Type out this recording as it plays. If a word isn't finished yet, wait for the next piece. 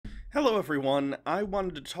Hello, everyone. I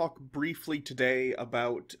wanted to talk briefly today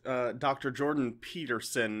about Dr. Jordan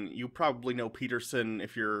Peterson. You probably know Peterson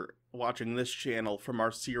if you're watching this channel from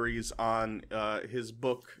our series on his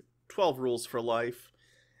book, 12 Rules for Life,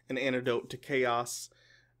 An Antidote to Chaos.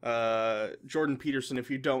 Jordan Peterson, if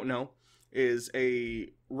you don't know, is a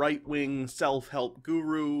right-wing self-help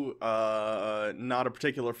guru, not a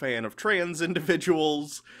particular fan of trans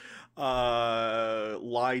individuals,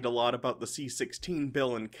 lied a lot about the C-16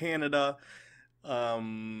 bill in Canada,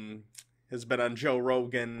 has been on Joe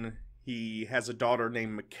Rogan. He has a daughter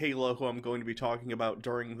named Michaela, who I'm going to be talking about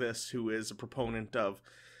during this, who is a proponent of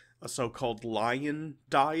a so-called lion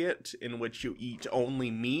diet, in which you eat only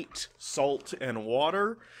meat, salt, and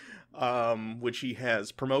water, which he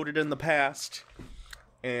has promoted in the past.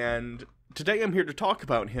 And today I'm here to talk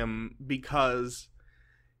about him because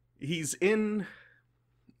he's in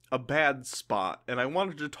a bad spot, and I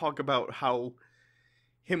wanted to talk about how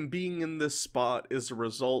him being in this spot is a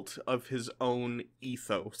result of his own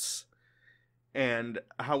ethos, and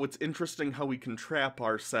how it's interesting how we can trap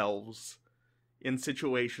ourselves in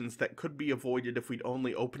situations that could be avoided if we'd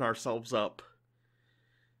only open ourselves up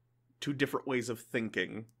to different ways of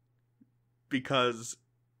thinking. Because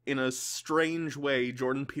in a strange way,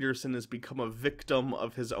 Jordan Peterson has become a victim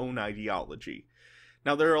of his own ideology.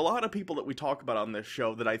 Now, there are a lot of people that we talk about on this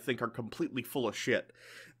show that I think are completely full of shit,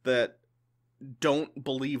 that don't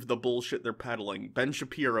believe the bullshit they're peddling. Ben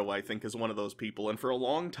Shapiro, I think, is one of those people, and for a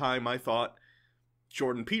long time I thought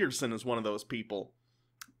Jordan Peterson is one of those people.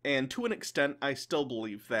 And to an extent, I still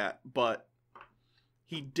believe that, but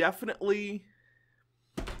he definitely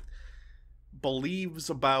believes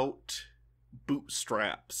about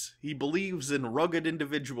bootstraps. He believes in rugged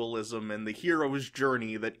individualism and the hero's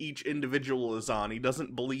journey that each individual is on. He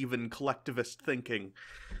doesn't believe in collectivist thinking.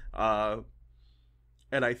 And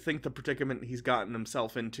I think the predicament he's gotten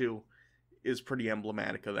himself into is pretty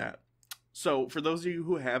emblematic of that. So, for those of you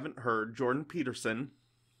who haven't heard, Jordan Peterson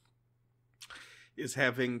is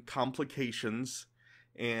having complications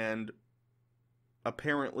and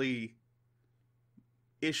apparently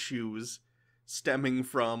issues stemming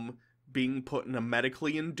from being put in a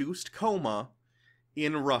medically induced coma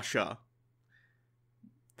in Russia.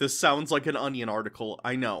 This sounds like an Onion article,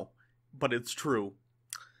 I know, but it's true.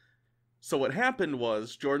 So what happened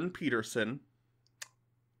was Jordan Peterson,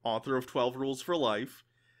 author of 12 Rules for Life,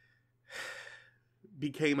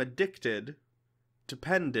 became addicted,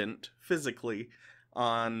 dependent, physically,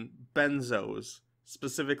 on benzos.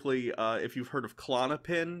 Specifically, if you've heard of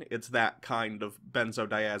Klonopin, it's that kind of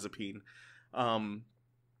benzodiazepine.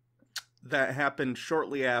 That happened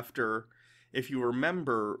shortly after, if you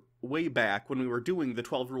remember, way back when we were doing the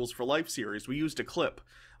 12 Rules for Life series, we used a clip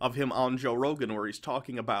of him on Joe Rogan where he's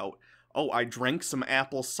talking about, oh, I drank some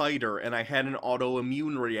apple cider and I had an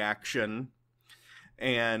autoimmune reaction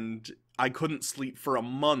and I couldn't sleep for a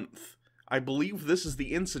month. I believe this is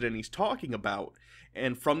the incident he's talking about.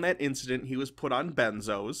 And from that incident, he was put on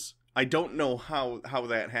benzos. I don't know how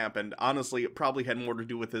that happened. Honestly, it probably had more to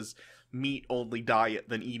do with his meat-only diet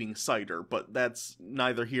than eating cider, but that's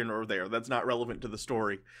neither here nor there. That's not relevant to the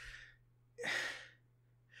story.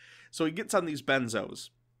 So he gets on these benzos,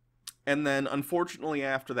 and then, unfortunately,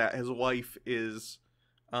 after that, his wife is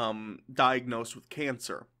diagnosed with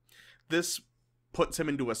cancer. This puts him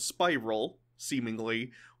into a spiral,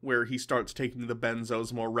 seemingly, where he starts taking the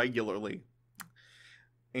benzos more regularly.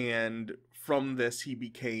 And from this, he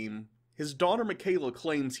became... His daughter Michaela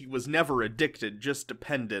claims he was never addicted, just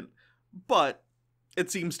dependent. But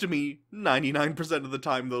it seems to me 99% of the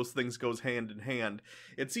time those things goes hand in hand.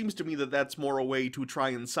 It seems to me that that's more a way to try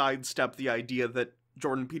and sidestep the idea that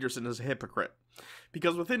Jordan Peterson is a hypocrite.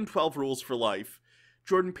 Because within 12 Rules for Life,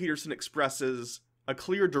 Jordan Peterson expresses a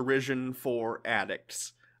clear derision for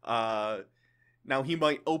addicts. Now, he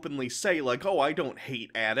might openly say, like, oh, I don't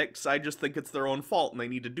hate addicts, I just think it's their own fault and they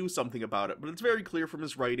need to do something about it. But it's very clear from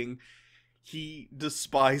his writing, he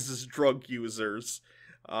despises drug users.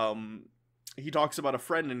 He talks about a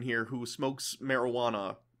friend in here who smokes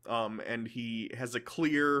marijuana, and he has a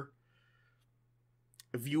clear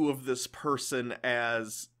view of this person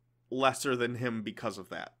as lesser than him because of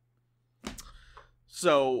that.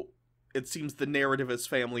 So, it seems the narrative his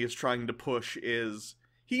family is trying to push is,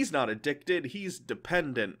 he's not addicted, he's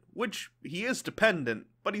dependent, which he is dependent,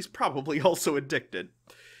 but he's probably also addicted.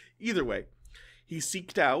 Either way, he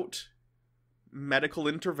seeked out medical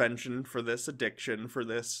intervention for this addiction, for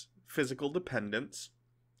this physical dependence,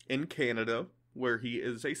 in Canada, where he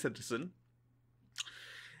is a citizen.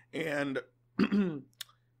 And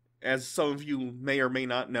as some of you may or may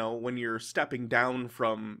not know, when you're stepping down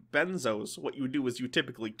from benzos, what you do is you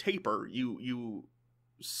typically taper. You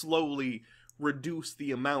slowly reduce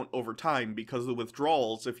the amount over time, because the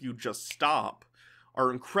withdrawals, if you just stop,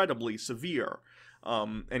 are incredibly severe,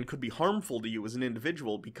 and could be harmful to you as an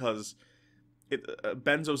individual, because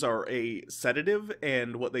benzos are a sedative,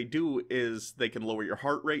 and what they do is they can lower your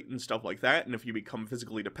heart rate and stuff like that, and if you become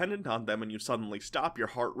physically dependent on them and you suddenly stop, your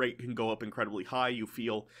heart rate can go up incredibly high, you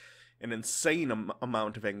feel an insane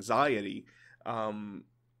amount of anxiety,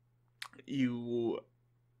 you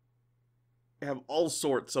have all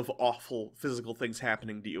sorts of awful physical things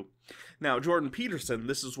happening to you. Now, Jordan Peterson,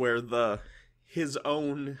 this is where his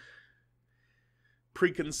own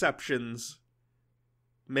preconceptions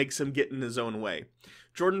makes him get in his own way.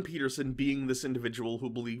 Jordan Peterson, being this individual who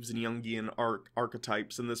believes in Jungian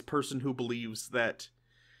archetypes, and this person who believes that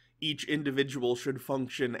each individual should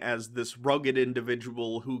function as this rugged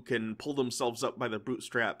individual who can pull themselves up by their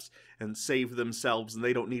bootstraps and save themselves, and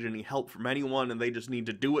they don't need any help from anyone, and they just need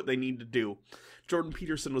to do what they need to do. Jordan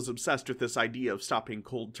Peterson was obsessed with this idea of stopping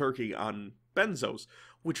cold turkey on benzos,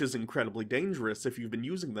 which is incredibly dangerous if you've been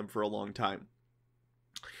using them for a long time.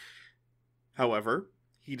 However,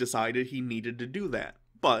 he decided he needed to do that,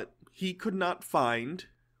 but he could not find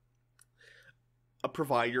a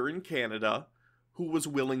provider in Canada who was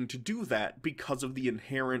willing to do that because of the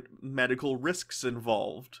inherent medical risks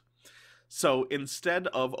involved. So instead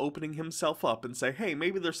of opening himself up and say, hey,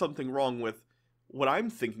 maybe there's something wrong with what I'm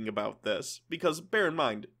thinking about this, because bear in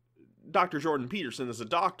mind, Dr. Jordan Peterson is a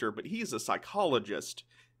doctor, but he's a psychologist,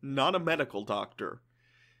 not a medical doctor.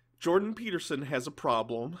 Jordan Peterson has a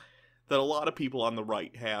problem that a lot of people on the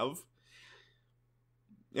right have,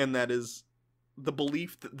 and that is the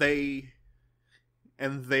belief that they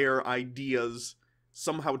and their ideas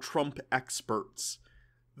somehow trump experts,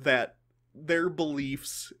 that their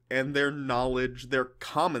beliefs and their knowledge, their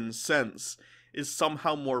common sense, is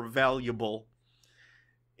somehow more valuable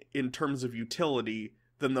in terms of utility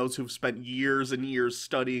than those who've spent years and years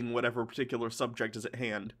studying whatever particular subject is at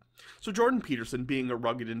hand. So Jordan Peterson, being a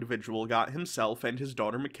rugged individual, got himself and his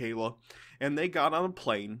daughter Michaela, and they got on a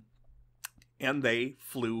plane, and they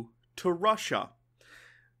flew to Russia,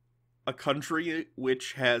 a country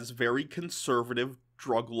which has very conservative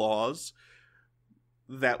drug laws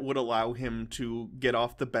that would allow him to get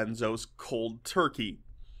off the benzos cold turkey,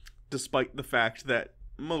 despite the fact that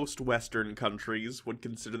most Western countries would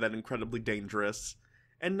consider that incredibly dangerous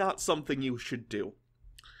and not something you should do.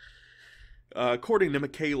 According to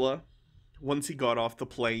Michaela, once he got off the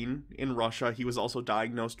plane in Russia, he was also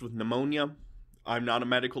diagnosed with pneumonia. I'm not a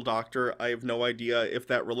medical doctor. I have no idea if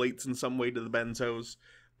that relates in some way to the benzos,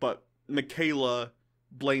 but Michaela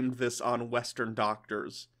blamed this on Western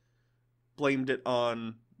doctors, blamed it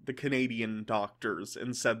on the Canadian doctors,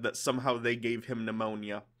 and said that somehow they gave him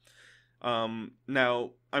pneumonia.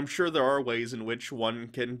 Now, I'm sure there are ways in which one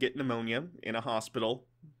can get pneumonia in a hospital,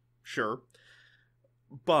 sure,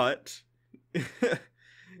 but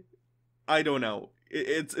I don't know.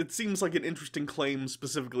 It seems like an interesting claim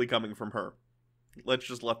specifically coming from her. Let's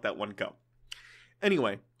just let that one go.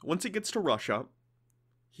 Anyway, once he gets to Russia,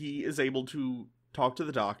 he is able to talk to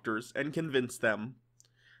the doctors and convince them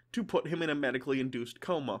to put him in a medically induced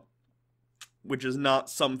coma, which is not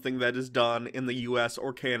something that is done in the US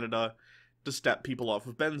or Canada to step people off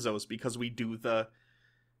of benzos, because we do the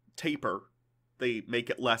taper. They make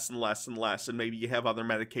it less and less and less, and maybe you have other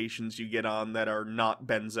medications you get on that are not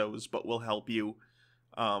benzos but will help you,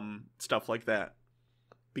 stuff like that,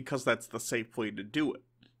 because that's the safe way to do it.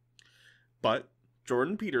 But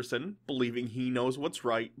Jordan Peterson, believing he knows what's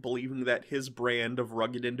right, believing that his brand of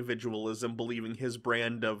rugged individualism, believing his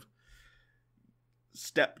brand of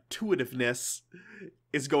step-to-itiveness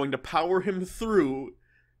is going to power him through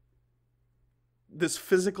this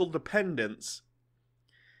physical dependence,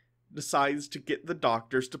 decides to get the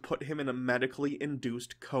doctors to put him in a medically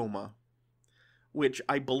induced coma, which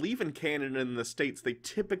I believe in Canada and the States they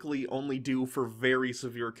typically only do for very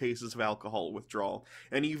severe cases of alcohol withdrawal,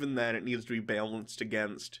 and even then it needs to be balanced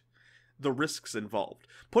against the risks involved.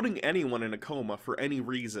 Putting anyone in a coma for any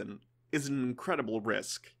reason is an incredible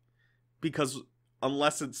risk, because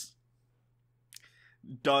unless it's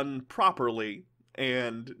done properly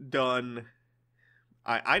and done...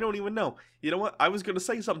 I don't even know. You know what? I was going to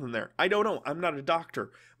say something there. I don't know. I'm not a doctor.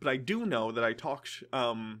 But I do know that I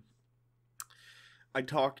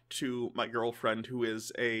talked to my girlfriend, who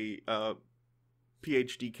is a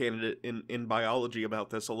PhD candidate in biology, about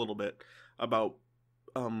this a little bit, about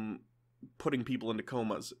putting people into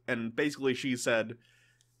comas. And basically she said,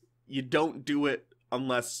 you don't do it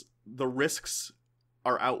unless the risks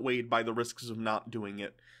are outweighed by the risks of not doing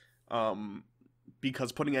it.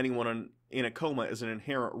 Because putting anyone in a coma is an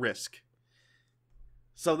inherent risk.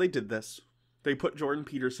 So they did this. they put Jordan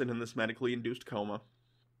Peterson in this medically induced coma.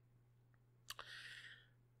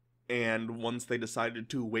 And once they decided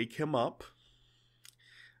to wake him up,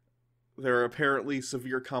 there are apparently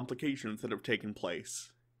severe complications that have taken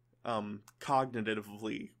place,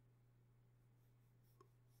 cognitively,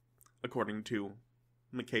 according to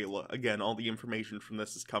Michaela. Again, all the information from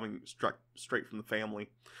this is coming straight from the family,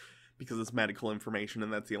 because it's medical information,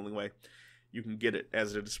 and that's the only way you can get it,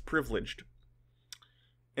 as it is privileged.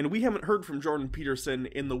 And we haven't heard from Jordan Peterson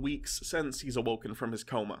in the weeks since he's awoken from his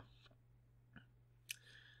coma.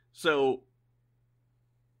 So,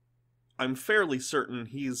 I'm fairly certain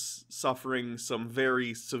he's suffering some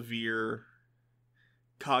very severe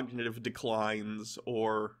cognitive declines,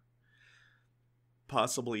 or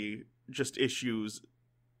possibly just issues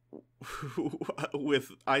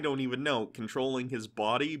with, I don't even know, controlling his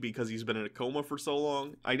body because he's been in a coma for so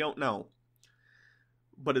long. I don't know.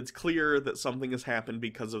 But it's clear that something has happened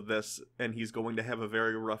because of this, and he's going to have a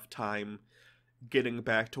very rough time getting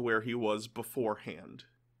back to where he was beforehand.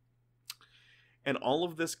 And all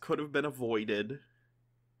of this could have been avoided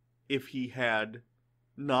if he had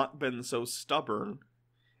not been so stubborn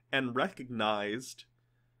and recognized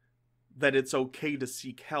that it's okay to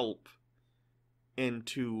seek help and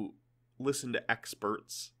to listen to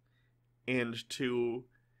experts and to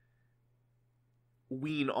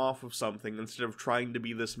wean off of something instead of trying to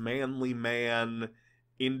be this manly man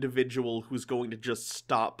individual who's going to just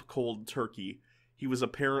stop cold turkey. He was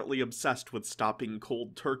apparently obsessed with stopping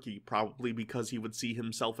cold turkey, probably because he would see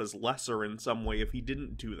himself as lesser in some way if he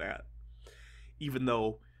didn't do that. Even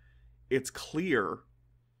though it's clear,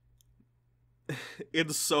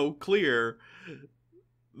 it's so clear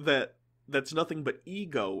that that's nothing but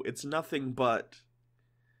ego. It's nothing but,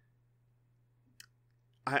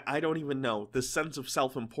 I don't even know, this sense of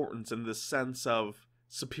self-importance and this sense of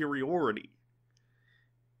superiority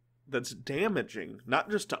that's damaging, not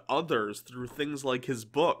just to others through things like his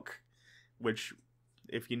book, which,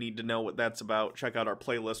 if you need to know what that's about, check out our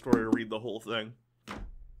playlist where I read the whole thing.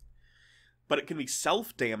 But it can be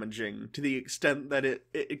self-damaging to the extent that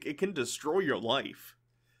it can destroy your life.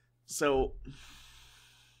 So,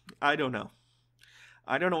 I don't know.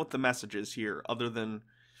 I don't know what the message is here, other than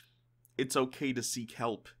it's okay to seek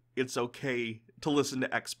help. It's okay to listen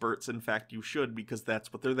to experts. In fact, you should, because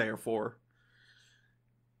that's what they're there for.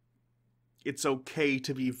 It's okay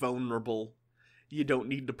to be vulnerable. You don't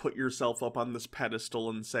need to put yourself up on this pedestal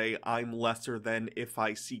and say, I'm lesser than if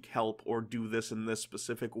I seek help or do this in this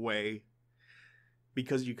specific way.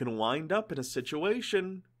 Because you can wind up in a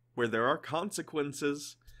situation where there are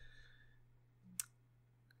consequences.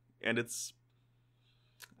 And it's,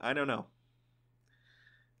 I don't know.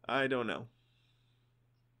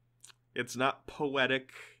 It's not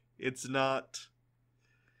poetic. It's not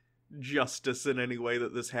justice in any way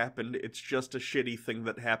that this happened. It's just a shitty thing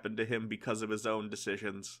that happened to him because of his own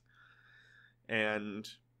decisions. And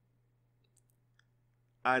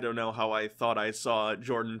I don't know how I thought I saw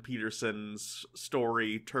Jordan Peterson's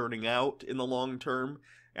story turning out in the long term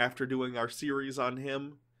after doing our series on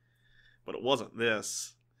him. But it wasn't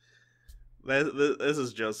this. This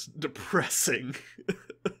is just depressing.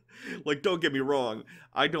 Like, don't get me wrong.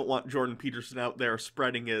 I don't want Jordan Peterson out there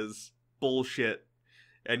spreading his bullshit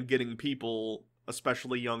and getting people,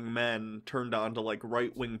 especially young men, turned on to, like,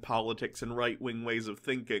 right-wing politics and right-wing ways of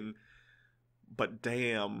thinking. But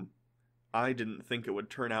damn, I didn't think it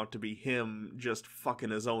would turn out to be him just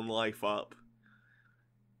fucking his own life up.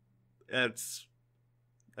 That's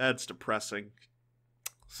depressing.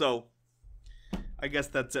 So, I guess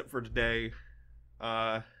that's it for today.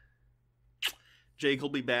 Jake will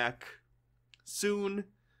be back soon.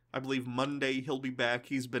 I believe Monday he'll be back.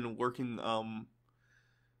 He's been working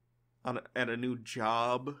at a new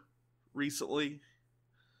job recently.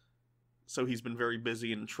 So he's been very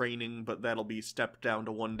busy in training, but that'll be stepped down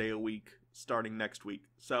to 1 day a week starting next week.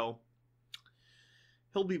 So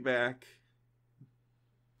he'll be back.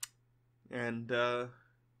 And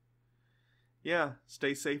yeah,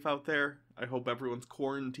 stay safe out there. I hope everyone's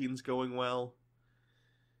quarantine's going well.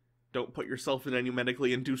 Don't put yourself in any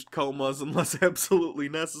medically induced comas unless absolutely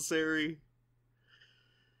necessary.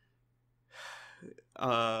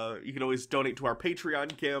 You can always donate to our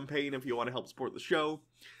Patreon campaign if you want to help support the show.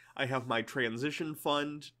 I have my transition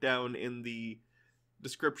fund down in the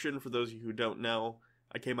description for those of you who don't know.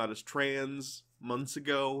 I came out as trans months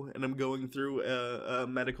ago, and I'm going through a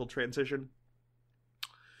medical transition.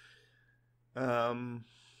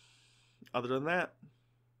 Other than that,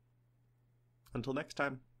 until next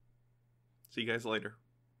time, see you guys later.